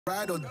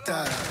Ride or die.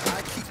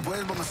 I keep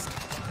waiting by my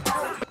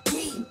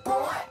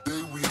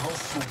day we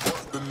hustle,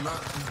 but the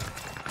night.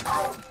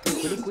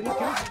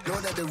 Know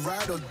that they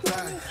ride or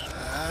die.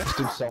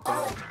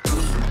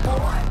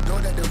 Know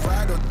that they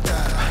ride or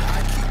die.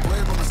 I keep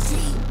waiting by my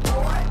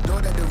know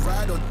that they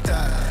ride or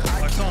die.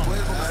 I keep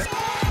waiting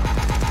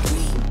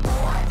by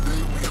my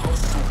day we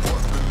hustle,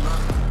 but the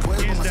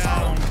night. He's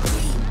down.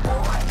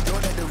 Know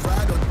that they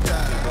ride or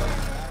die.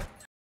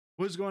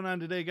 What's going on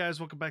today, guys?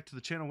 Welcome back to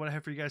the channel. What I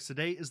have for you guys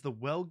today is the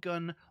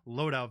Welgun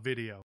loadout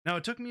video. Now,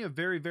 it took me a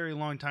very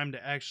long time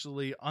to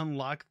actually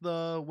unlock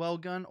the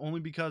Welgun, only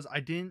because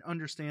I didn't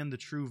understand the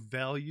true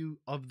value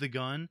of the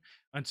gun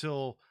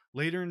until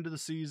later into the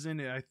season.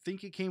 I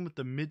think it came with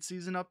the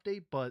mid-season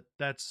update, but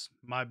that's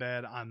my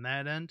bad on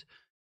that end.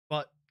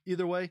 But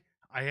either way,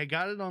 I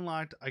got it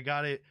unlocked. I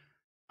got it.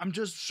 I'm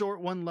just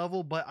short one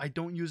level, but I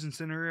don't use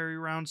incendiary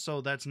rounds,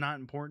 so that's not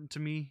important to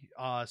me.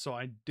 So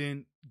I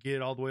didn't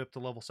get all the way up to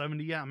level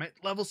 70. Yeah, I'm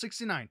at level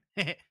 69.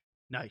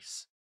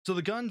 Nice. So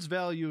the gun's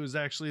value is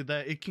actually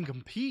that it can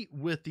compete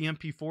with the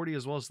MP40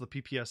 as well as the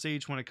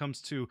PPSH when it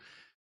comes to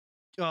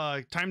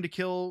time to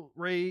kill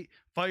rate,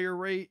 fire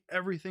rate,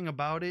 everything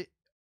about it.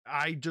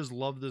 I just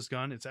love this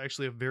gun. It's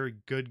actually a very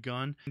good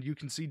gun. You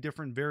can see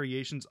different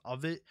variations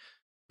of it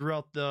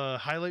throughout the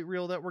highlight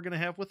reel that we're going to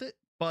have with it,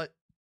 but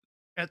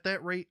at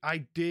that rate,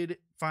 I did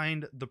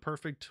find the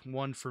perfect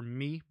one for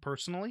me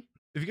personally.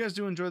 If you guys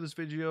do enjoy this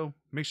video,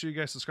 make sure you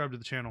guys subscribe to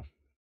the channel,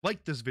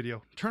 like this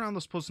video, turn on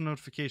those post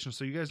notifications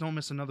so you guys don't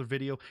miss another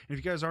video. And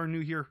if you guys are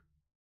new here,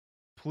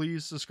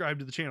 please subscribe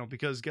to the channel,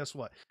 because guess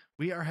what?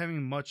 We are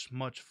having much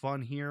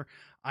fun here.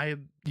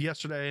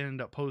 Yesterday I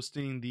ended up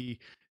posting the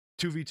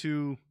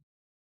 2v2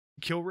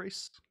 kill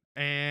race,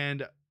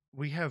 and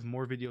we have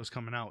more videos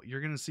coming out.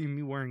 You're going to see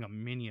me wearing a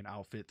minion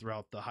outfit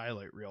throughout the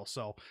highlight reel.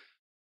 So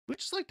we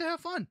just like to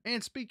have fun.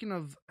 And speaking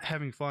of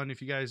having fun, if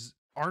you guys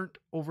aren't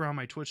over on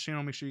my Twitch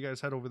channel, make sure you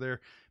guys head over there.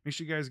 Make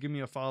sure you guys give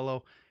me a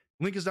follow.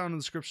 Link is down in the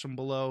description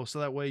below, so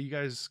that way you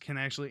guys can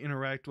actually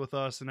interact with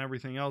us and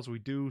everything else. We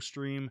do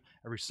stream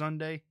every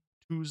Sunday,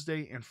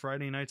 Tuesday, and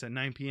Friday nights at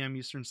 9 p.m.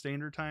 Eastern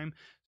Standard Time.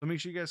 So make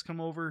sure you guys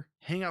come over,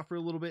 hang out for a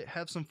little bit,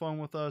 have some fun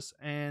with us,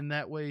 and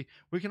that way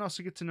we can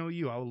also get to know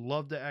you. I would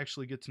love to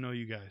actually get to know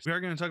you guys. We are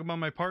going to talk about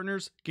my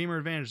partners, Gamer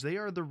Advantage. They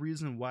are the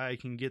reason why I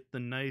can get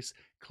the nice,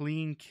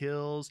 clean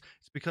kills.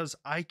 It's because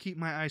I keep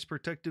my eyes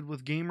protected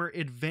with Gamer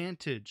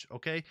Advantage,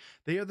 okay?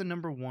 They are the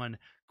 #1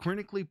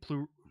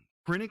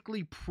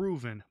 clinically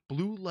proven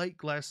blue light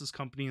glasses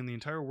company in the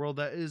entire world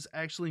that is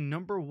actually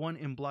 #1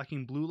 in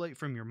blocking blue light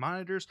from your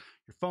monitors,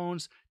 your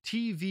phones,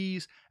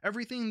 TVs.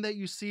 Everything that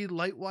you see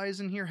light wise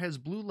in here has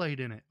blue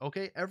light in it,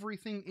 okay?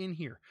 Everything in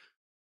here.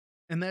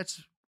 And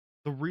that's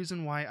the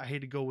reason why I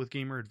had to go with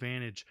Gamer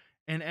Advantage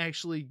and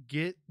actually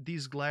get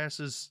these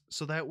glasses,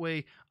 so that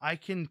way I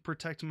can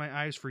protect my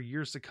eyes for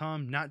years to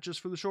come, not just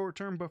for the short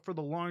term, but for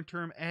the long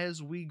term.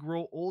 As we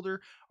grow older,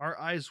 our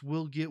eyes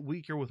will get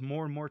weaker with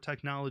more and more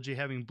technology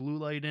having blue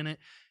light in it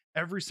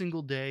every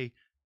single day.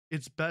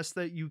 It's best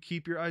that you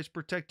keep your eyes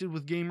protected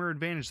with Gamer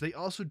Advantage. They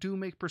also do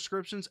make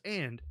prescriptions,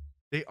 and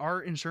they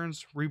are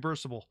insurance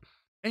reimbursable.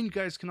 And you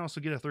guys can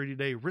also get a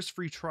 30-day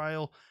risk-free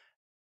trial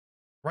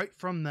right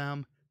from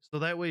them. So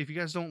that way, if you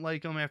guys don't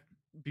like them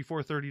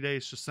before 30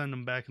 days, just send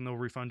them back and they'll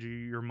refund you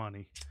your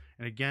money.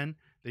 And again,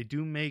 they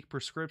do make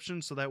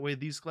prescriptions, so that way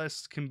these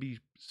glasses can be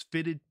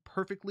fitted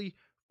perfectly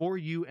for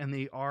you, and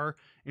they are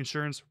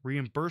insurance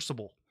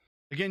reimbursable.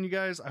 Again, you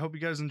guys, I hope you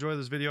guys enjoy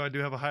this video. I do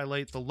have a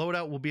highlight. The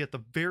loadout will be at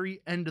the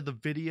very end of the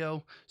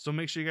video, so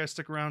make sure you guys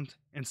stick around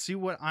and see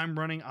what I'm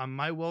running on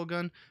my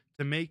Welgun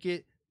to make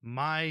it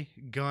my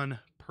gun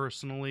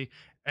personally.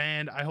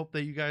 And I hope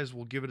that you guys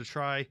will give it a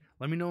try.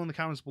 Let me know in the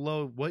comments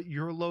below what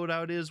your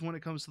loadout is when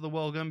it comes to the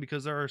Welgun,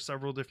 because there are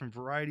several different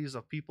varieties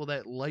of people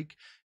that like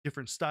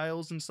different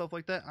styles and stuff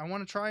like that. I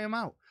want to try them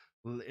out,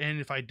 and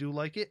if I do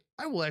like it,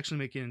 I will actually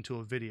make it into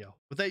a video.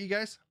 With that, you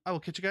guys, I will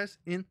catch you guys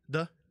in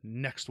the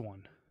next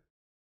one.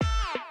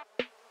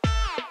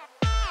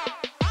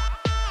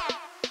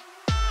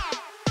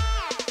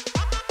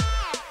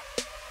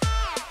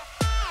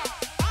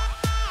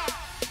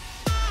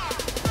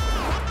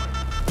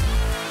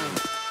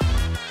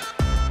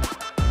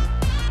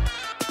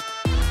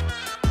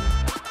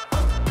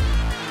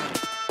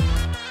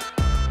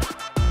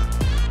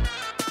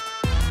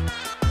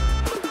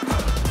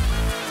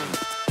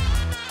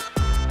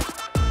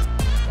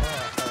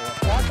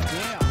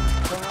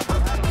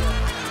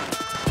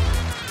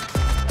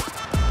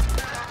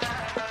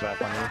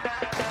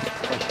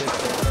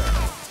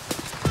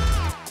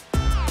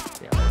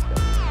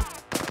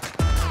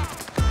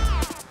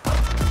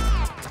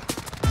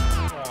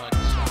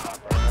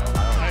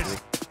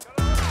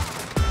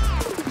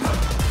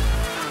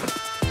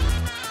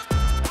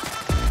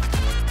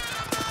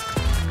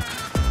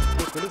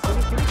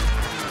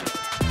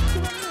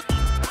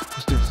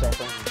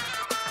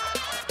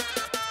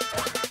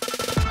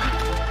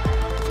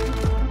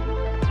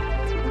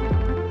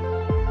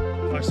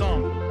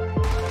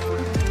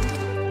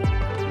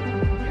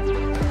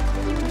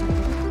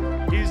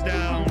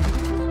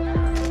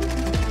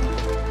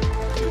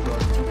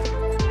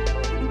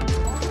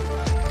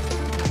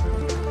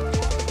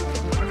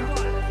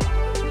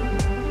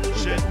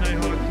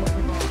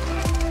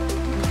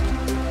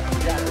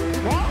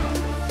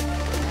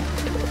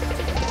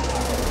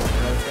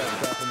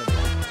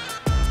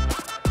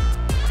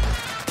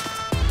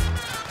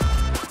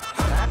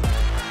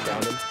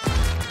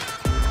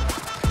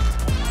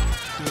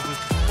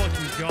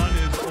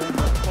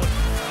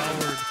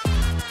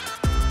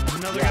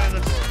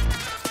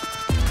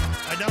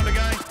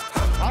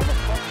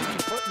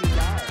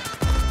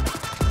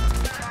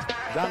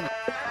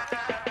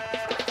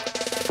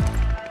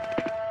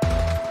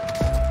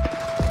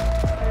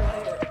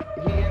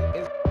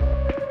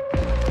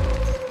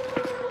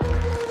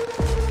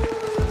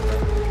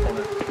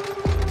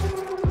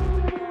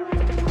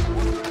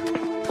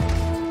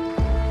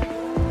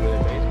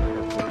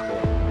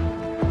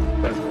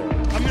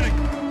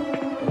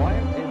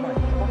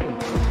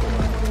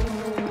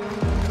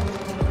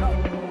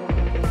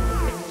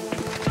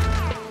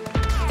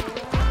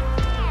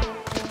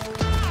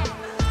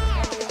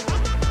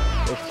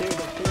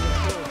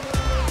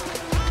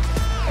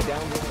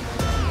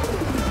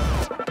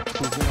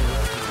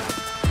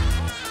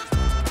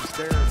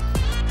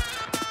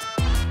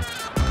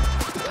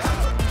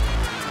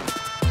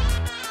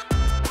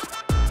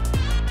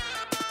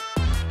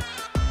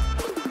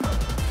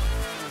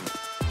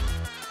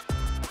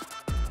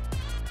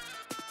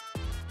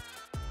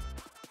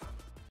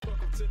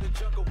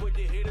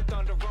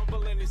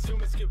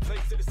 get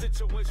placed in a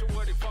situation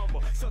where they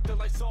fumble. Something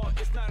like salt,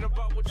 it's not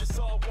about what you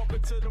saw. Walk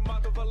into the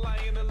mouth of a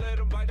lion and let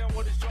him bite down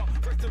with his jaw.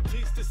 Rest in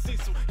peace to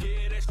Cecil,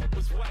 yeah, that shit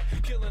was whack.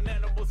 Killing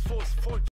animals for sport.